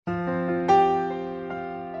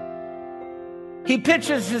He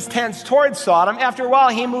pitches his tents towards Sodom. After a while,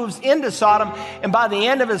 he moves into Sodom, and by the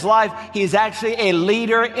end of his life, he's actually a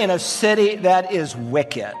leader in a city that is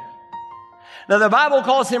wicked. Now, the Bible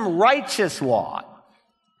calls him righteous Lot,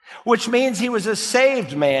 which means he was a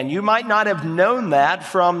saved man. You might not have known that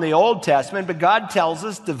from the Old Testament, but God tells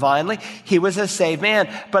us divinely he was a saved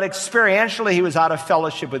man. But experientially, he was out of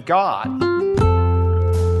fellowship with God.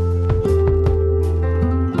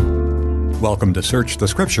 Welcome to Search the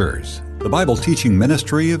Scriptures, the Bible teaching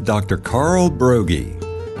ministry of Dr. Carl Broggi,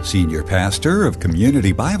 Senior Pastor of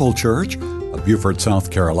Community Bible Church of Beaufort, South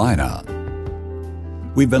Carolina.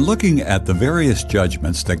 We've been looking at the various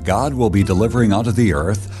judgments that God will be delivering onto the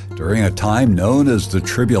earth during a time known as the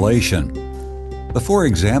Tribulation. Before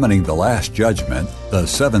examining the last judgment, the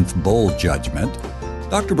seventh bowl judgment,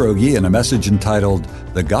 Dr. Broggi, in a message entitled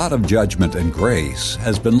The God of Judgment and Grace,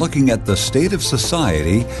 has been looking at the state of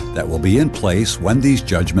society that will be in place when these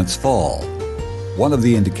judgments fall. One of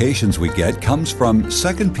the indications we get comes from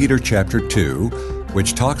 2 Peter chapter 2,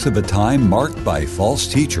 which talks of a time marked by false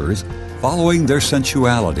teachers following their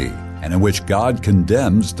sensuality, and in which God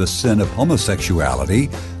condemns the sin of homosexuality,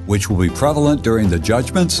 which will be prevalent during the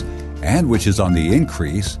judgments and which is on the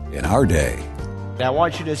increase in our day. Now, I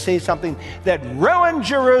want you to see something that ruined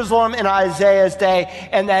Jerusalem in Isaiah's day,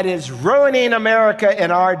 and that is ruining America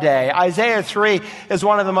in our day. Isaiah 3 is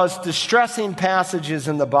one of the most distressing passages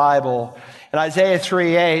in the Bible. In Isaiah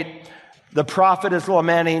 3:8, the prophet is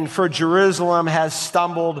lamenting, "For Jerusalem has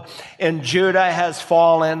stumbled and Judah has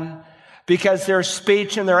fallen, because their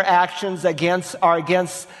speech and their actions are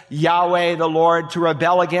against Yahweh the Lord, to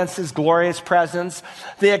rebel against his glorious presence.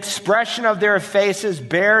 The expression of their faces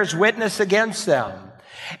bears witness against them,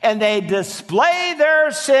 and they display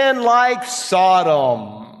their sin like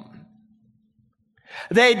Sodom.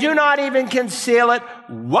 They do not even conceal it.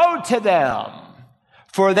 Woe to them!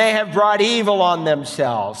 For they have brought evil on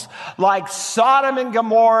themselves. Like Sodom and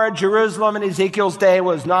Gomorrah, Jerusalem in Ezekiel's day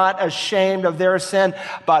was not ashamed of their sin,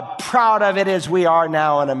 but proud of it as we are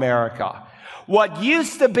now in America. What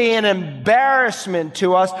used to be an embarrassment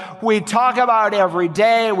to us, we talk about every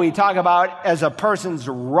day. We talk about as a person's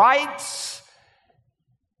rights.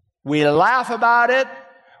 We laugh about it.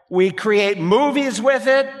 We create movies with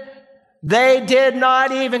it. They did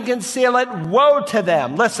not even conceal it. Woe to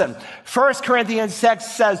them. Listen, 1 Corinthians 6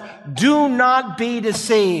 says, do not be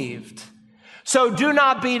deceived. So do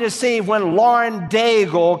not be deceived when Lauren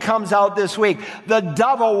Daigle comes out this week, the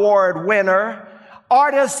Dove Award winner,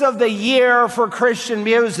 Artist of the Year for Christian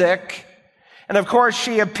music. And of course,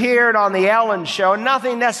 she appeared on the Ellen Show.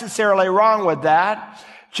 Nothing necessarily wrong with that.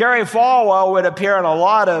 Jerry Falwell would appear on a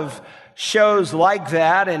lot of shows like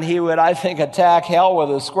that, and he would, I think, attack hell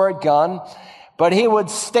with a squirt gun. But he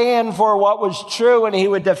would stand for what was true, and he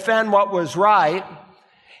would defend what was right.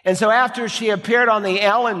 And so after she appeared on the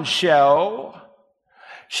Ellen Show,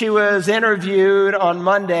 she was interviewed on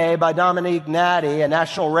Monday by Dominique Natty, a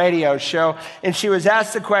national radio show, and she was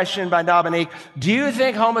asked the question by Dominique, do you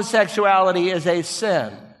think homosexuality is a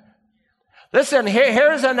sin? Listen,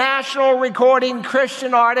 here's a national recording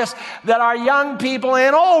Christian artist that our young people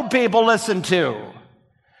and old people listen to.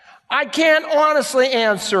 I can't honestly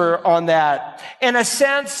answer on that. In a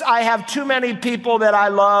sense, I have too many people that I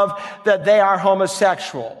love that they are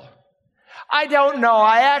homosexual. I don't know.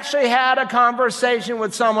 I actually had a conversation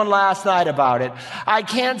with someone last night about it. I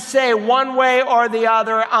can't say one way or the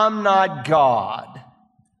other, I'm not God.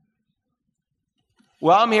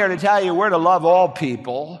 Well, I'm here to tell you we're to love all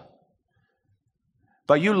people.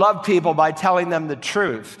 But you love people by telling them the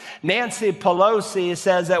truth. Nancy Pelosi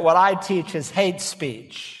says that what I teach is hate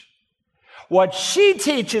speech. What she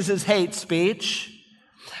teaches is hate speech,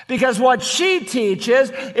 because what she teaches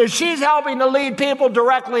is she's helping to lead people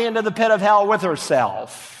directly into the pit of hell with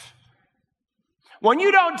herself. When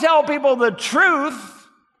you don't tell people the truth,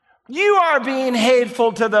 you are being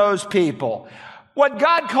hateful to those people. What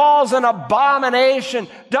God calls an abomination,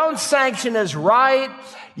 don't sanction as right.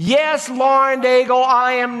 Yes, Lauren Daigle,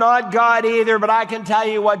 I am not God either, but I can tell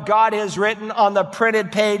you what God has written on the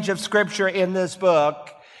printed page of Scripture in this book,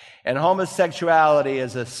 and homosexuality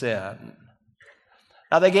is a sin.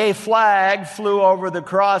 Now, the gay flag flew over the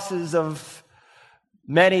crosses of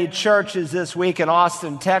many churches this week in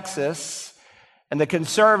Austin, Texas, and the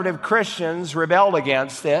conservative Christians rebelled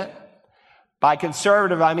against it. By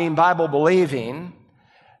conservative, I mean Bible-believing,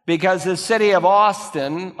 because the city of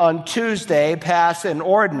Austin on Tuesday passed an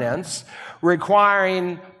ordinance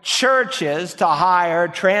requiring churches to hire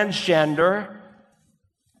transgender,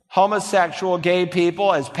 homosexual, gay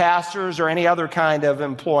people as pastors or any other kind of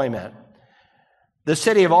employment. The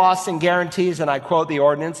city of Austin guarantees, and I quote the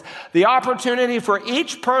ordinance, the opportunity for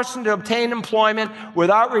each person to obtain employment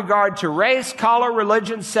without regard to race, color,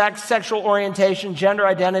 religion, sex, sexual orientation, gender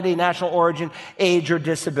identity, national origin, age, or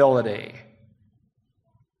disability.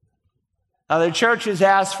 Now, the church has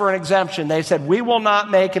asked for an exemption. They said, we will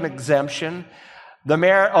not make an exemption. The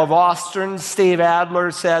mayor of Austin, Steve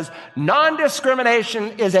Adler, says,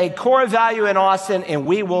 non-discrimination is a core value in Austin, and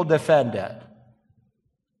we will defend it.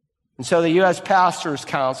 And so the U.S. Pastors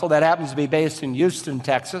Council, that happens to be based in Houston,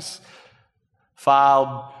 Texas,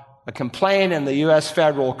 filed a complaint in the U.S.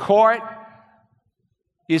 federal court.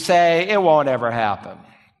 You say, it won't ever happen.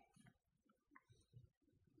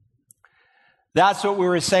 That's what we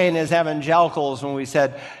were saying as evangelicals when we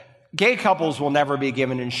said, gay couples will never be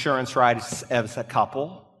given insurance rights as a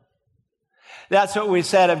couple. That's what we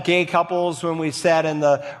said of gay couples when we said in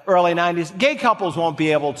the early 90s, gay couples won't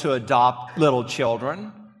be able to adopt little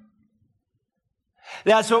children.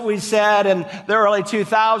 That's what we said in the early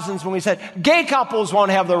 2000s when we said gay couples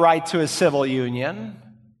won't have the right to a civil union.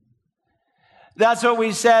 That's what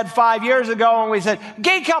we said 5 years ago when we said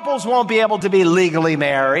gay couples won't be able to be legally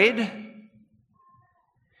married.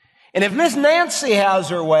 And if Miss Nancy has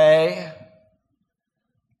her way,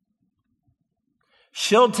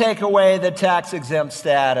 she'll take away the tax-exempt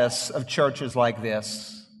status of churches like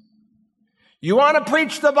this. You want to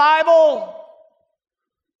preach the Bible?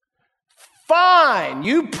 Fine.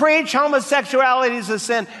 You preach homosexuality is a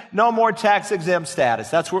sin. No more tax-exempt status.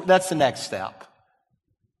 That's the next step.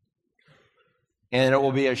 And it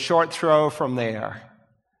will be a short throw from there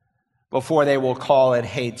before they will call it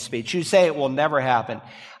hate speech. You say it will never happen.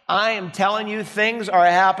 I am telling you, things are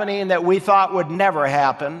happening that we thought would never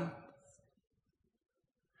happen.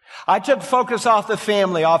 I took Focus Off the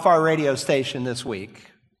Family off our radio station this week.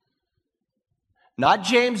 Not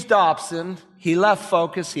James Dobson. He left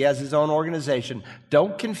Focus. He has his own organization.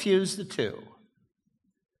 Don't confuse the two.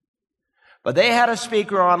 But they had a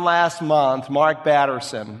speaker on last month, Mark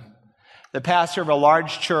Batterson, the pastor of a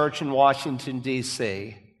large church in Washington,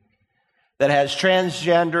 D.C., that has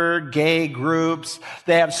transgender, gay groups.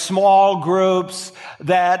 They have small groups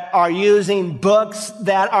that are using books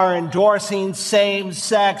that are endorsing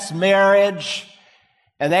same-sex marriage.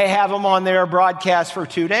 And they have them on their broadcast for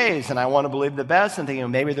 2 days. And I want to believe the best and thinking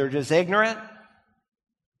maybe they're just ignorant.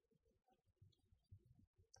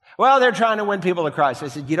 Well, they're trying to win people to Christ. I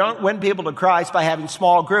said, you don't win people to Christ by having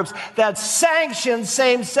small groups that sanction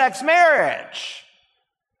same-sex marriage.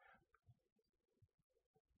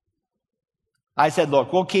 I said,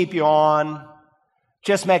 look, we'll keep you on.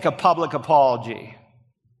 Just make a public apology.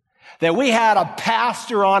 That we had a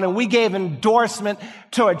pastor on and we gave endorsement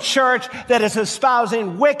to a church that is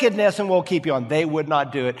espousing wickedness, and we'll keep you on. They would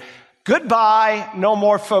not do it. Goodbye. No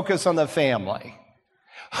more Focus on the Family.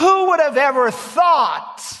 Who would have ever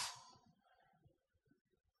thought?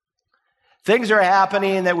 Things are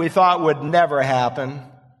happening that we thought would never happen.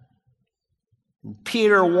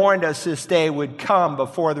 Peter warned us this day would come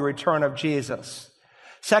before the return of Jesus.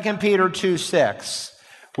 2 Peter 2:6.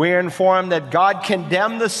 We are informed that God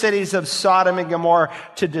condemned the cities of Sodom and Gomorrah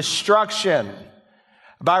to destruction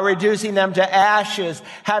by reducing them to ashes,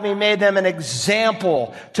 having made them an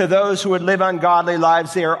example to those who would live ungodly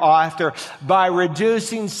lives thereafter. By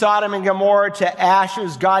reducing Sodom and Gomorrah to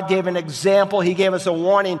ashes, God gave an example. He gave us a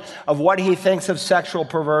warning of what he thinks of sexual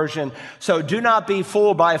perversion. So do not be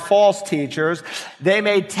fooled by false teachers. They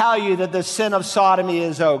may tell you that the sin of sodomy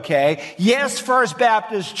is okay. Yes, First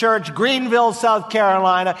Baptist Church, Greenville, South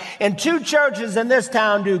Carolina, and 2 churches in this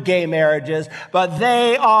town do gay marriages, but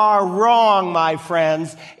they are wrong, my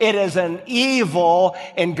friends. It is an evil,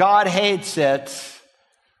 and God hates it.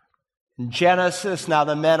 In Genesis, now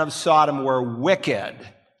the men of Sodom were wicked,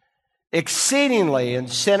 exceedingly,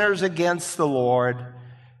 and sinners against the Lord.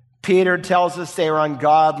 Peter tells us they were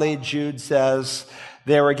ungodly. Jude says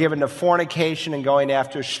they were given to fornication and going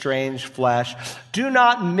after strange flesh. Do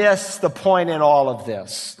not miss the point in all of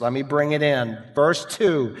this. Let me bring it in. Verse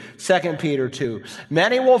 2, 2 Peter 2.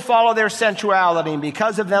 Many will follow their sensuality, and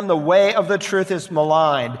because of them the way of the truth is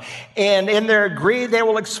maligned. And in their greed they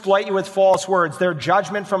will exploit you with false words. Their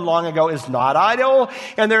judgment from long ago is not idle,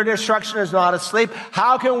 and their destruction is not asleep.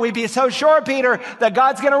 How can we be so sure, Peter, that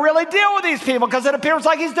God's going to really deal with these people? Because it appears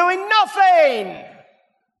like he's doing nothing.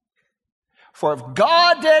 For if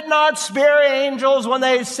God did not spare angels when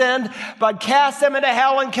they sinned, but cast them into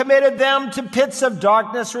hell and committed them to pits of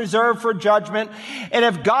darkness reserved for judgment, and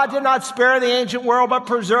if God did not spare the ancient world, but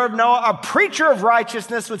preserved Noah, a preacher of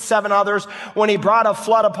righteousness with 7 others, when he brought a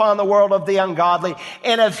flood upon the world of the ungodly,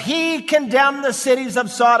 and if he condemned the cities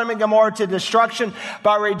of Sodom and Gomorrah to destruction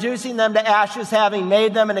by reducing them to ashes, having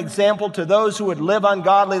made them an example to those who would live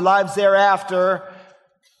ungodly lives thereafter,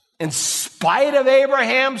 in spite of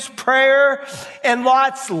Abraham's prayer and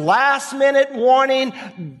Lot's last-minute warning,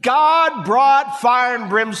 God brought fire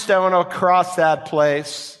and brimstone across that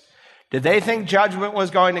place. Did they think judgment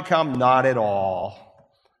was going to come? Not at all.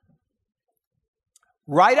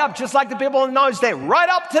 Right up, just like the people in Noah's day, right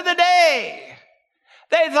up to the day,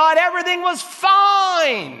 they thought everything was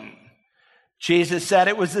fine. Jesus said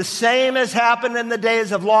it was the same as happened in the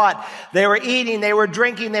days of Lot. They were eating, they were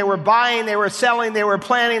drinking, they were buying, they were selling, they were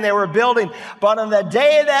planting, they were building. But on the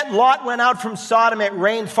day that Lot went out from Sodom, it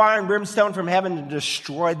rained fire and brimstone from heaven and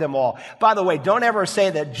destroyed them all. By the way, don't ever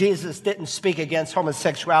say that Jesus didn't speak against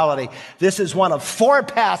homosexuality. This is one of 4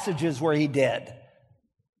 passages where he did.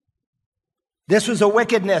 This was a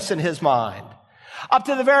wickedness in his mind. Up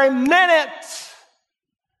to the very minute.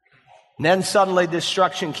 And then suddenly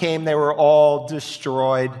destruction came. They were all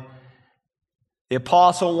destroyed. The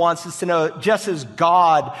apostle wants us to know, just as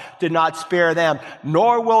God did not spare them,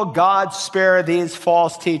 nor will God spare these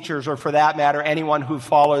false teachers, or for that matter, anyone who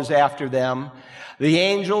follows after them. The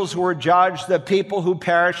angels who were judged, the people who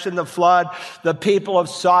perished in the flood, the people of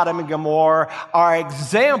Sodom and Gomorrah are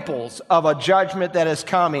examples of a judgment that is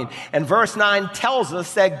coming. And verse 9 tells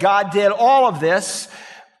us that God did all of this.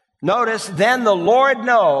 Notice, then the Lord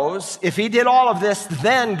knows, if he did all of this,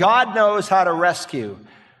 then God knows how to rescue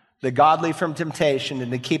the godly from temptation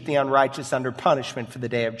and to keep the unrighteous under punishment for the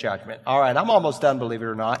day of judgment. All right, I'm almost done, believe it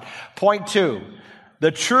or not. Point 2,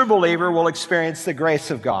 the true believer will experience the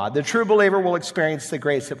grace of God. The true believer will experience the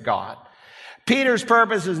grace of God. Peter's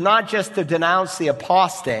purpose is not just to denounce the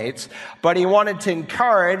apostates, but he wanted to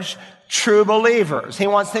encourage true believers. He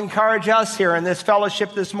wants to encourage us here in this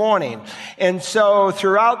fellowship this morning. And so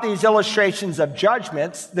throughout these illustrations of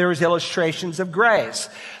judgments, there's illustrations of grace.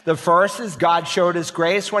 The first is God showed his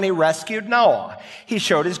grace when he rescued Noah. He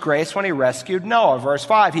showed his grace when he rescued Noah. Verse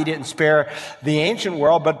 5, he didn't spare the ancient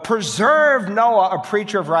world, but preserved Noah, a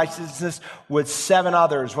preacher of righteousness, with 7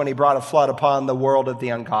 others when he brought a flood upon the world of the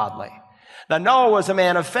ungodly. Now, Noah was a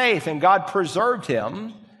man of faith, and God preserved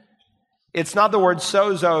him. It's not the word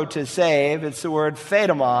sozo to save, it's the word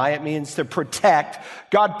phatomai. It means to protect.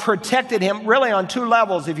 God protected him really on 2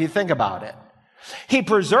 levels if you think about it. He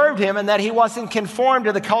preserved him in that he wasn't conformed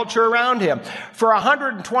to the culture around him. For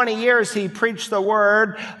 120 years he preached the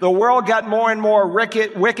word. The world got more and more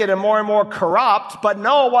wicked and more corrupt, but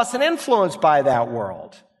Noah wasn't influenced by that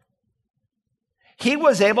world. He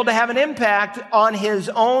was able to have an impact on his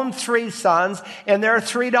own 3 sons and their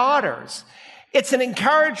 3 daughters. It's an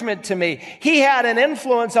encouragement to me. He had an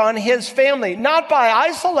influence on his family, not by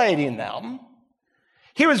isolating them.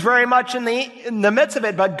 He was very much in the midst of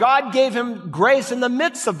it, but God gave him grace in the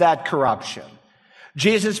midst of that corruption.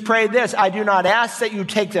 Jesus prayed this, I do not ask that you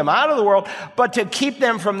take them out of the world, but to keep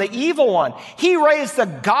them from the evil one. He raised a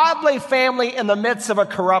godly family in the midst of a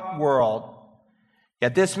corrupt world.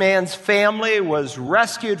 Yet this man's family was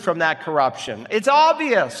rescued from that corruption. It's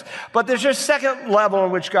obvious, but there's a second level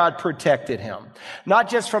in which God protected him. Not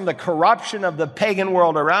just from the corruption of the pagan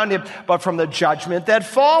world around him, but from the judgment that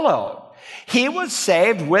followed. He was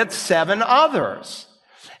saved with 7 others.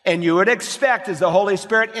 And you would expect, as the Holy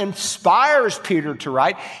Spirit inspires Peter to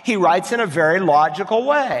write, he writes in a very logical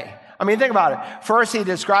way. I mean, think about it. First, he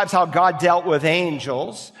describes how God dealt with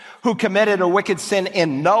angels who committed a wicked sin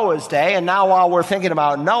in Noah's day. And now while we're thinking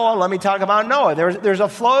about Noah, let me talk about Noah. There's a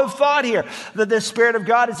flow of thought here that the Spirit of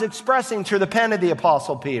God is expressing through the pen of the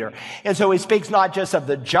Apostle Peter. And so he speaks not just of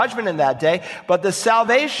the judgment in that day, but the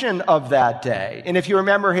salvation of that day. And if you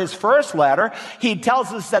remember his first letter, he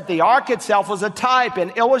tells us that the ark itself was a type,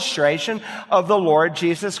 an illustration of the Lord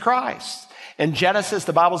Jesus Christ. In Genesis,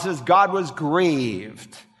 the Bible says God was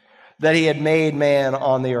grieved that he had made man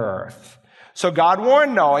on the earth. So God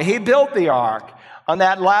warned Noah. He built the ark. On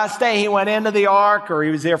that last day, he went into the ark, or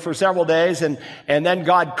he was there for several days, and then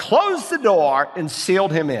God closed the door and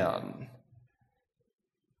sealed him in.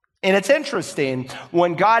 And it's interesting,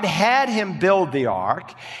 when God had him build the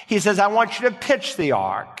ark, he says, I want you to pitch the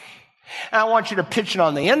ark. And I want you to pitch it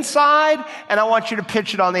on the inside, and I want you to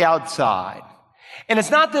pitch it on the outside. And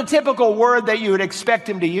it's not the typical word that you would expect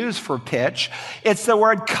him to use for pitch. It's the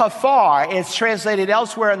word kafar. It's translated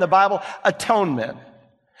elsewhere in the Bible, atonement.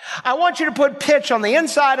 I want you to put pitch on the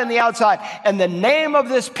inside and the outside. And the name of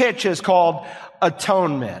this pitch is called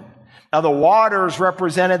atonement. Now, the waters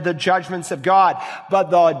represented the judgments of God,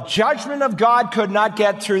 but the judgment of God could not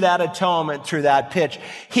get through that atonement, through that pitch.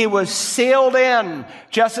 He was sealed in.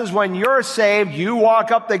 Just as when you're saved, you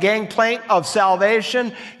walk up the gangplank of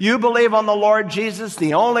salvation. You believe on the Lord Jesus,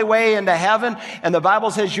 the only way into heaven. And the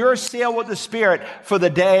Bible says you're sealed with the Spirit for the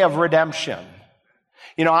day of redemption.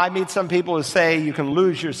 You know, I meet some people who say you can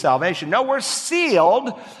lose your salvation. No, we're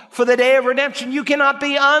sealed for the day of redemption. You cannot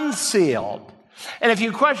be unsealed. And if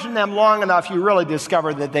you question them long enough, you really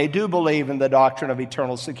discover that they do believe in the doctrine of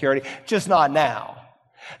eternal security, just not now.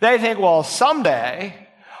 They think, well, someday,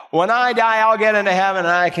 when I die, I'll get into heaven and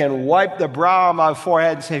I can wipe the brow on my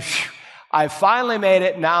forehead and say, phew, I finally made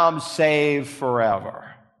it, now I'm saved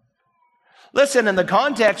forever. Listen, in the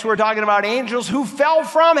context, we're talking about angels who fell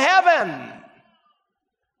from heaven.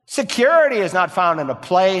 Security is not found in a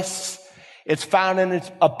place. It's found in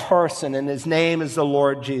a person, and his name is the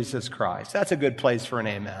Lord Jesus Christ. That's a good place for an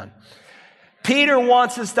amen. Peter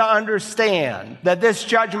wants us to understand that this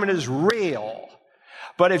judgment is real.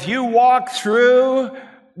 But if you walk through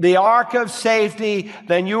the ark of safety,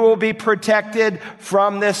 then you will be protected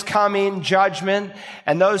from this coming judgment.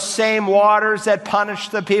 And those same waters that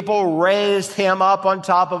punished the people raised him up on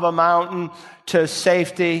top of a mountain to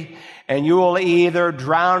safety. And you will either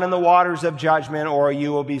drown in the waters of judgment or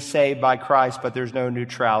you will be saved by Christ, but there's no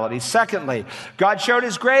neutrality. Secondly, God showed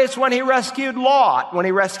his grace when he rescued Lot.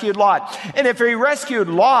 And if he rescued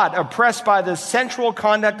Lot, oppressed by the sensual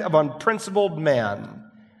conduct of unprincipled men,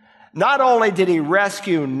 not only did he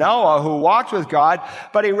rescue Noah, who walked with God,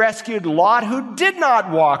 but he rescued Lot, who did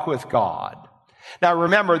not walk with God. Now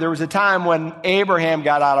remember, there was a time when Abraham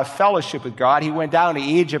got out of fellowship with God. He went down to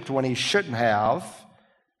Egypt when he shouldn't have.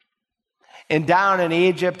 And down in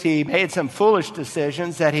Egypt, he made some foolish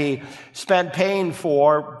decisions that he spent paying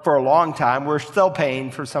for a long time. We're still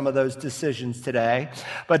paying for some of those decisions today.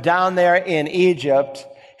 But down there in Egypt,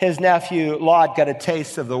 his nephew Lot got a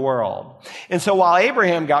taste of the world. And so while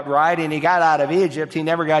Abraham got right and he got out of Egypt, he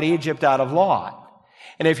never got Egypt out of Lot.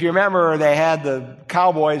 And if you remember, they had the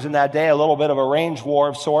cowboys in that day, a little bit of a range war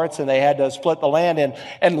of sorts, and they had to split the land.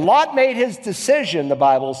 And Lot made his decision, the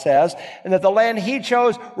Bible says, and that the land he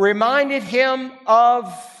chose reminded him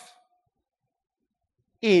of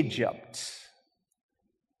Egypt.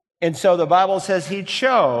 And so the Bible says he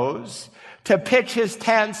chose to pitch his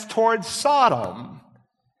tents towards Sodom.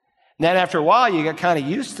 And then after a while, you get kind of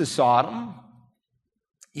used to Sodom.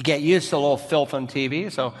 You get used to a little filth on TV,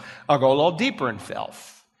 so I'll go a little deeper in filth.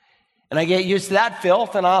 And I get used to that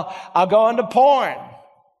filth, and I'll go into porn.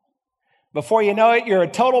 Before you know it, you're a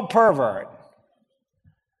total pervert.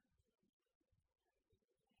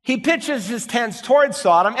 He pitches his tents towards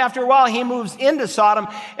Sodom. After a while, he moves into Sodom,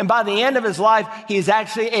 and by the end of his life, he's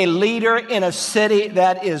actually a leader in a city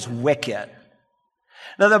that is wicked.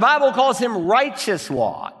 Now, the Bible calls him righteous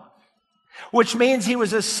Lot, which means he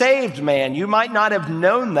was a saved man. You might not have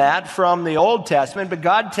known that from the Old Testament, but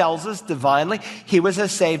God tells us divinely he was a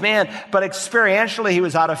saved man. But experientially, he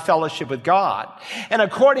was out of fellowship with God. And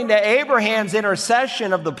according to Abraham's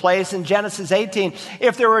intercession of the place in Genesis 18,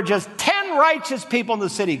 if there were just 10 righteous people in the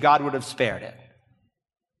city, God would have spared it.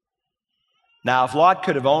 Now, if Lot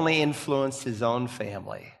could have only influenced his own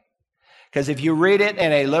family, because if you read it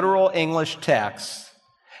in a literal English text,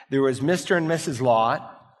 there was Mr. and Mrs. Lot,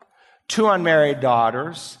 2 unmarried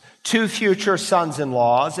daughters, 2 future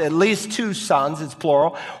sons-in-laws, at least 2 sons, it's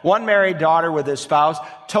plural, 1 married daughter with his spouse,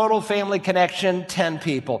 total family connection, 10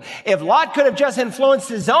 people. If Lot could have just influenced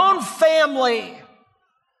his own family,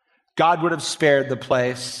 God would have spared the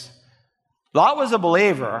place. Lot was a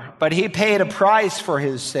believer, but he paid a price for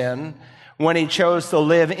his sin when he chose to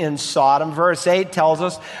live in Sodom. Verse 8 tells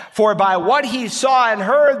us, for by what he saw and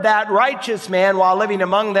heard, that righteous man, while living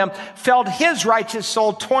among them, felt his righteous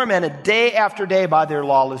soul tormented day after day by their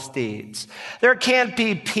lawless deeds. There can't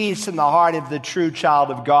be peace in the heart of the true child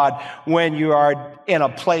of God when you are in a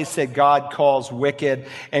place that God calls wicked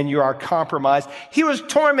and you are compromised. He was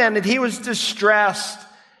tormented. He was distressed.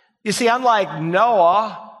 You see, unlike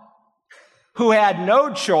Noah, who had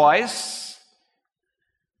no choice,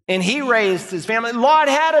 and he raised his family, Lot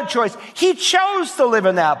had a choice. He chose to live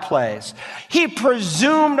in that place. He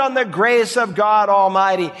presumed on the grace of God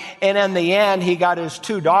Almighty. And in the end, he got his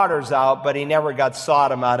 2 daughters out, but he never got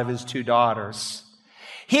Sodom out of his 2 daughters.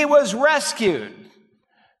 He was rescued,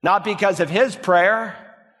 not because of his prayer,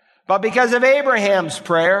 but because of Abraham's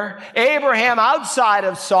prayer. Abraham outside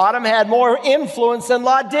of Sodom had more influence than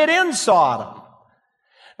Lot did in Sodom.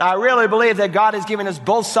 Now, I really believe that God has given us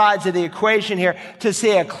both sides of the equation here to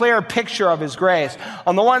see a clear picture of His grace.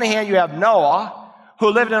 On the one hand, you have Noah, who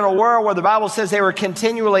lived in a world where the Bible says they were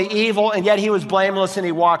continually evil, and yet he was blameless and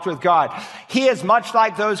he walked with God. He is much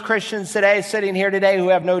like those Christians today, sitting here today, who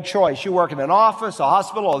have no choice. You work in an office, a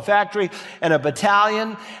hospital, a factory, and a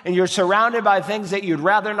battalion, and you're surrounded by things that you'd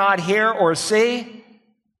rather not hear or see.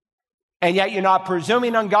 And yet you're not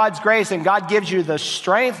presuming on God's grace, and God gives you the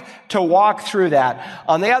strength to walk through that.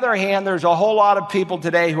 On the other hand, there's a whole lot of people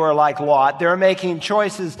today who are like Lot. They're making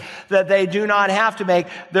choices that they do not have to make.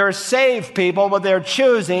 They're saved people, but they're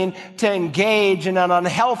choosing to engage in an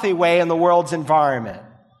unhealthy way in the world's environment.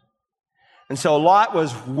 And so Lot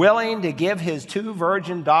was willing to give his 2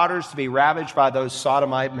 virgin daughters to be ravaged by those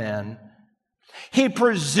sodomite men. He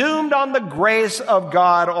presumed on the grace of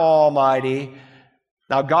God Almighty.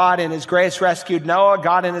 Now, God in His grace rescued Noah.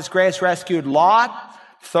 God in His grace rescued Lot.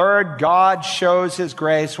 Third, God shows His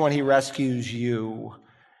grace when He rescues you.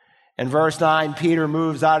 In verse 9, Peter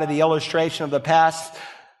moves out of the illustration of the past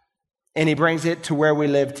and he brings it to where we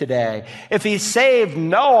live today. If He saved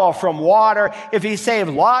Noah from water, if He saved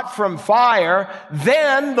Lot from fire,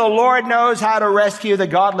 then the Lord knows how to rescue the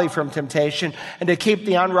godly from temptation and to keep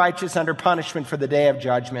the unrighteous under punishment for the day of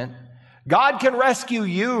judgment. God can rescue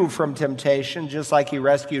you from temptation just like He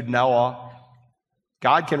rescued Noah.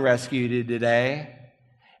 God can rescue you today.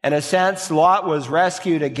 In a sense, Lot was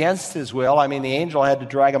rescued against his will. I mean, the angel had to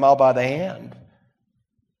drag him out by the hand.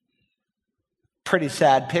 Pretty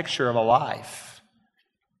sad picture of a life.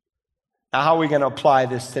 Now, how are we going to apply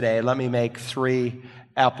this today? Let me make 3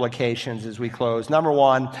 applications as we close. Number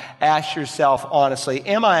 1, ask yourself honestly,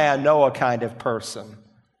 am I a Noah kind of person?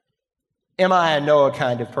 Am I a Noah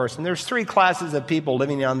kind of person? There's 3 classes of people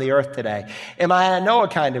living on the earth today. Am I a Noah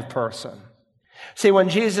kind of person? See, when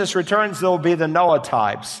Jesus returns, there will be the Noah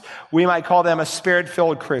types. We might call them a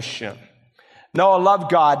spirit-filled Christian. Noah loved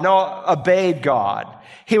God. Noah obeyed God.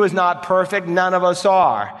 He was not perfect. None of us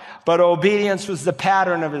are. But obedience was the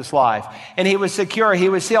pattern of his life. And he was secure. He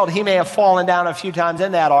was sealed. He may have fallen down a few times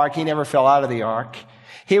in that ark. He never fell out of the ark.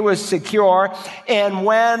 He was secure, and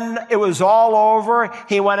when it was all over,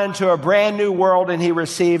 he went into a brand new world and he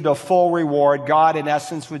received a full reward. God, in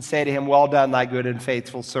essence, would say to him, well done, thy good and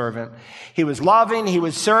faithful servant. He was loving, he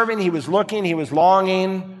was serving, he was looking, he was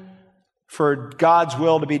longing for God's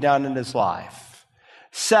will to be done in his life.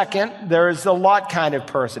 Second, there is the Lot kind of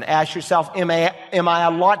person. Ask yourself, am I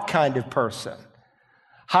a Lot kind of person?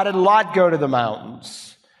 How did Lot go to the mountains?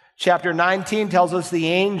 Chapter 19 tells us the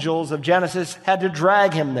angels of Genesis had to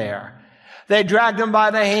drag him there. They dragged him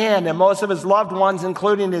by the hand, and most of his loved ones,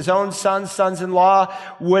 including his own sons-in-law,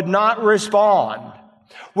 would not respond.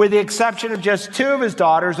 With the exception of just 2 of his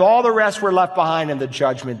daughters, all the rest were left behind in the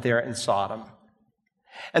judgment there in Sodom.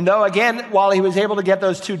 And though, again, while he was able to get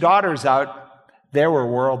those 2 daughters out, they were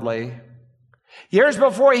worldly. Years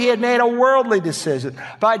before, he had made a worldly decision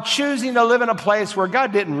by choosing to live in a place where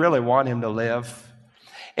God didn't really want him to live.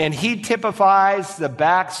 And he typifies the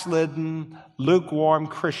backslidden, lukewarm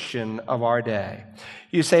Christian of our day.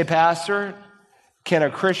 You say, Pastor, can a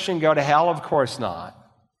Christian go to hell? Of course not.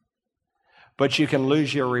 But you can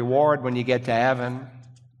lose your reward when you get to heaven.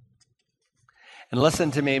 And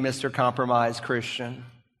listen to me, Mr. Compromised Christian.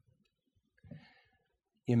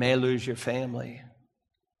 You may lose your family.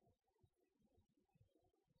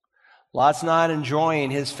 Lot's not enjoying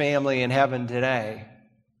his family in heaven today.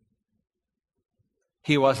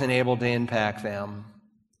 He wasn't able to impact them.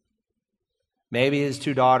 Maybe his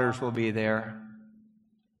 2 daughters will be there.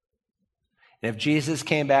 And if Jesus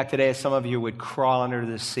came back today, some of you would crawl under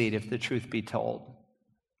the seat if the truth be told.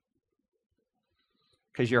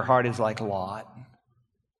 Because your heart is like Lot.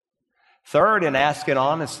 Third, and ask it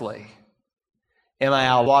honestly, am I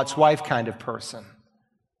a Lot's wife kind of person?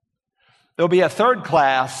 There'll be a third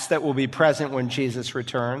class that will be present when Jesus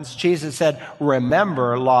returns. Jesus said,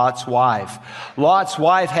 remember Lot's wife. Lot's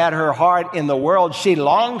wife had her heart in the world. She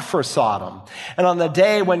longed for Sodom. And on the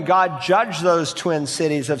day when God judged those twin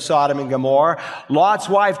cities of Sodom and Gomorrah, Lot's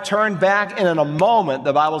wife turned back, and in a moment,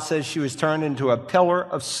 the Bible says she was turned into a pillar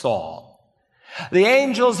of salt. The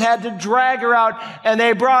angels had to drag her out, and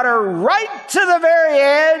they brought her right to the very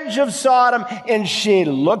edge of Sodom, and she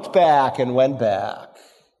looked back and went back.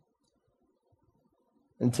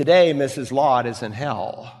 And today, Mrs. Lot is in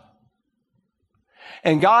hell.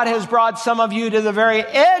 And God has brought some of you to the very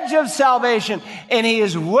edge of salvation, and He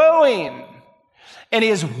is wooing, and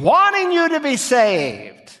He is wanting you to be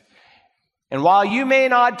saved. And while you may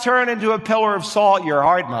not turn into a pillar of salt, your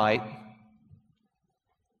heart might.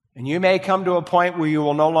 And you may come to a point where you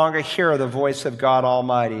will no longer hear the voice of God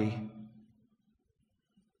Almighty.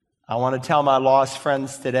 I want to tell my lost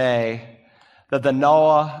friends today that the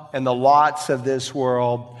Noah and the Lots of this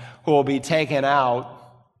world who will be taken out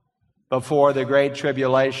before the great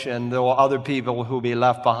tribulation, there will other people who will be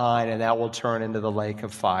left behind, and that will turn into the lake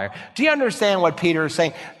of fire. Do you understand what Peter is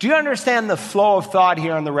saying? Do you understand the flow of thought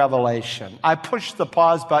here in the Revelation? I pushed the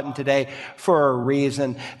pause button today for a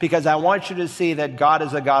reason, because I want you to see that God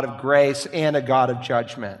is a God of grace and a God of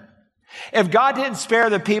judgment. If God didn't spare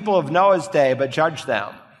the people of Noah's day, but judged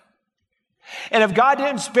them, and if God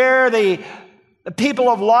didn't spare the people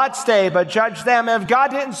of Lot's day, but judge them. If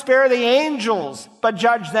God didn't spare the angels, but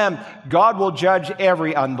judge them, God will judge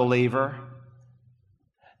every unbeliever.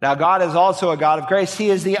 Now, God is also a God of grace. He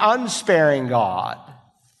is the unsparing God.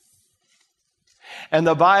 And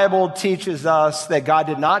the Bible teaches us that God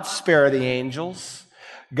did not spare the angels.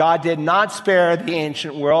 God did not spare the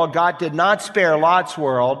ancient world. God did not spare Lot's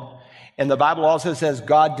world. And the Bible also says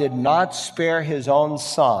God did not spare his own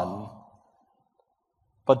son,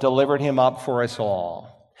 but delivered him up for us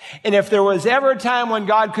all. And if there was ever a time when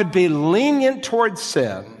God could be lenient towards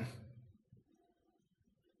sin,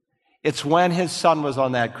 it's when his son was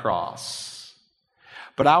on that cross.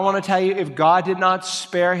 But I want to tell you, if God did not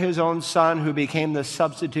spare his own son who became the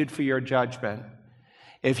substitute for your judgment,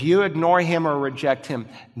 if you ignore him or reject him,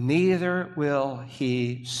 neither will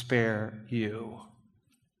he spare you.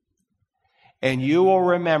 And you will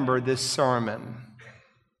remember this sermon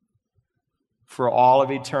for all of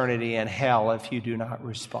eternity in hell if you do not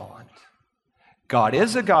respond. God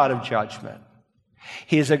is a God of judgment.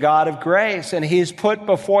 He's a God of grace, and he's put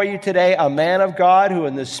before you today a man of God who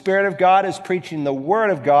in the Spirit of God is preaching the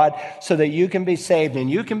Word of God so that you can be saved, and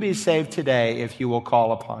you can be saved today if you will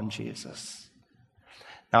call upon Jesus.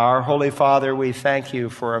 Now, our Holy Father, we thank you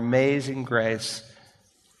for amazing grace.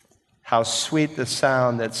 How sweet the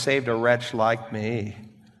sound that saved a wretch like me.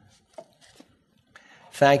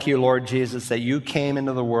 Thank you, Lord Jesus, that you came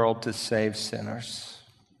into the world to save sinners.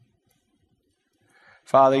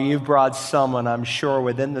 Father, you've brought someone, I'm sure,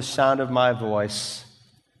 within the sound of my voice,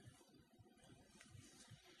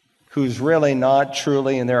 who's really not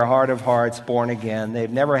truly in their heart of hearts born again.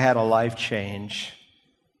 They've never had a life change.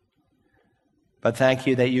 But thank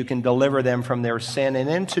you that you can deliver them from their sin and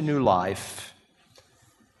into new life.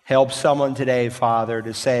 Help someone today, Father,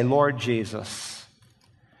 to say, Lord Jesus,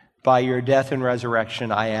 by your death and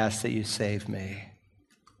resurrection, I ask that you save me.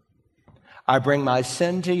 I bring my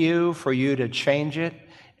sin to you for you to change it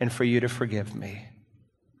and for you to forgive me.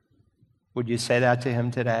 Would you say that to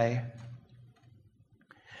him today?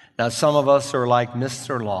 Now, some of us are like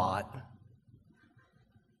Mr. Lot.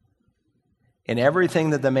 And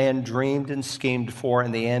everything that the man dreamed and schemed for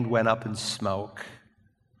in the end went up in smoke.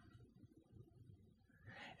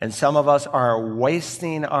 And some of us are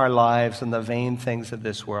wasting our lives on the vain things of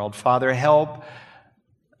this world. Father, help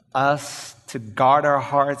us to guard our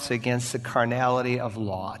hearts against the carnality of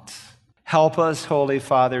Lot. Help us, Holy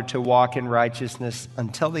Father, to walk in righteousness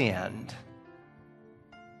until the end.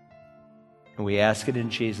 And we ask it in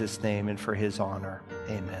Jesus' name and for his honor.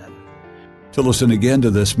 Amen. To listen again to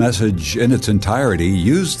this message in its entirety,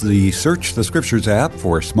 use the Search the Scriptures app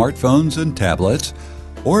for smartphones and tablets,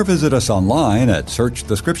 or visit us online at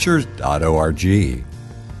searchthescriptures.org. You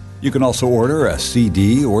can also order a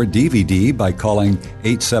CD or DVD by calling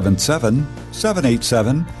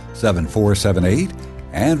 877-787-7478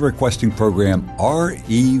 and requesting program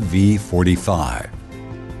REV45.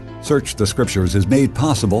 Search the Scriptures is made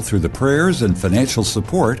possible through the prayers and financial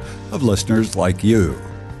support of listeners like you.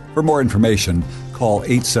 For more information, call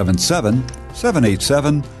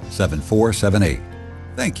 877-787-7478.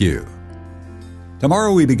 Thank you.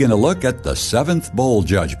 Tomorrow we begin a look at the seventh bowl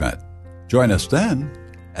judgment. Join us then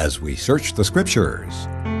as we search the Scriptures.